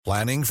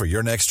Planning for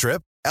your next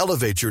trip?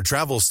 Elevate your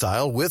travel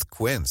style with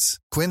Quince.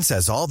 Quince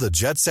has all the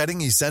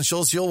jet-setting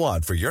essentials you'll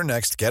want for your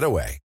next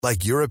getaway,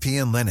 like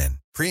European linen,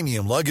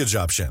 premium luggage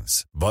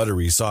options,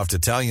 buttery soft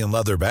Italian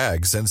leather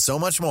bags, and so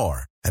much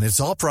more. And it's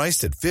all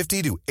priced at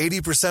 50 to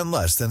 80%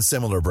 less than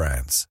similar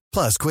brands.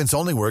 Plus, Quince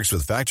only works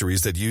with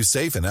factories that use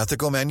safe and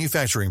ethical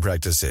manufacturing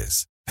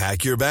practices.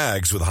 Pack your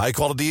bags with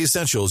high-quality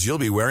essentials you'll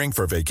be wearing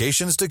for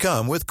vacations to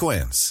come with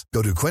Quince.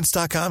 Go to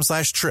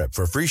quince.com/trip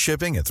for free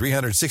shipping and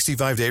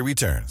 365-day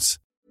returns.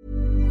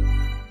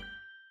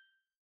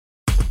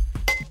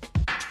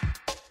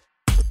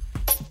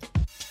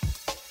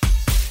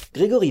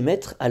 Grégory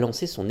Maître a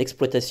lancé son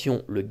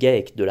exploitation Le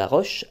GAEC de la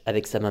Roche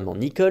avec sa maman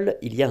Nicole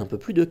il y a un peu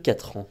plus de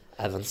 4 ans.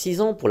 À 26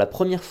 ans, pour la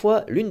première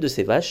fois, l'une de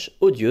ses vaches,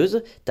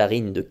 Odieuse,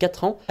 Tarine de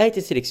 4 ans, a été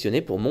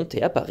sélectionnée pour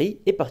monter à Paris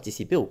et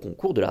participer au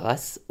concours de la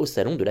race au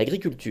Salon de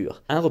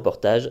l'Agriculture. Un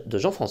reportage de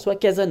Jean-François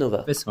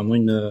Casanova. C'est vraiment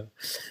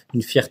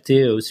une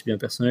fierté aussi bien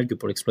personnelle que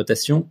pour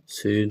l'exploitation.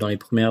 C'est dans les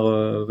premières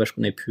vaches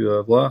qu'on a pu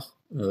avoir,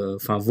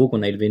 veaux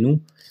qu'on a élevés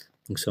nous.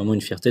 Donc c'est vraiment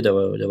une fierté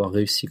d'avoir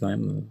réussi quand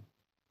même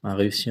à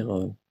réussir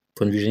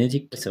point de vue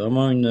génétique. C'est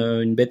vraiment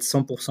une bête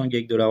 100%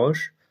 GAEC de la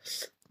Roche.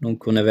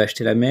 Donc on avait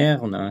acheté la mère,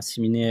 on a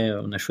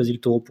choisi le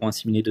taureau pour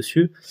inséminer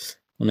dessus.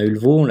 On a eu le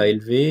veau, on l'a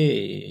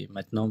élevé et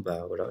maintenant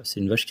c'est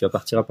une vache qui va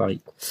partir à Paris.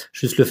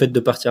 Juste le fait de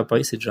partir à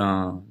Paris, c'est déjà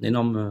un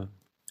énorme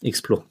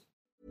exploit.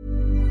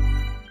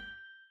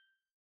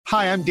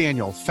 Hi, I'm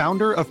Daniel,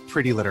 founder of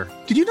Pretty Litter.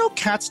 Did you know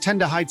cats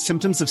tend to hide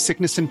symptoms of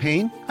sickness and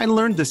pain? I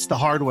learned this the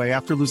hard way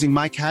after losing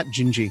my cat,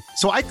 Gingy.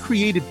 So I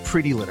created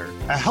Pretty Litter,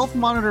 a health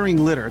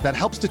monitoring litter that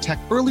helps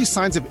detect early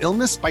signs of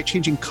illness by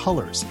changing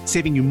colors,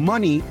 saving you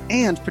money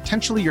and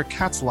potentially your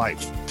cat's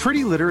life.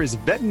 Pretty Litter is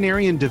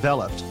veterinarian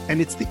developed, and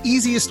it's the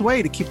easiest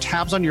way to keep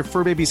tabs on your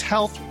fur baby's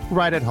health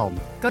right at home.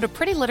 Go to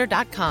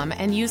prettylitter.com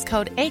and use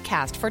code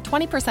ACAST for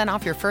 20%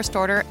 off your first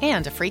order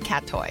and a free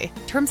cat toy.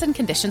 Terms and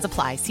conditions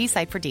apply. See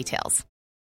site for details.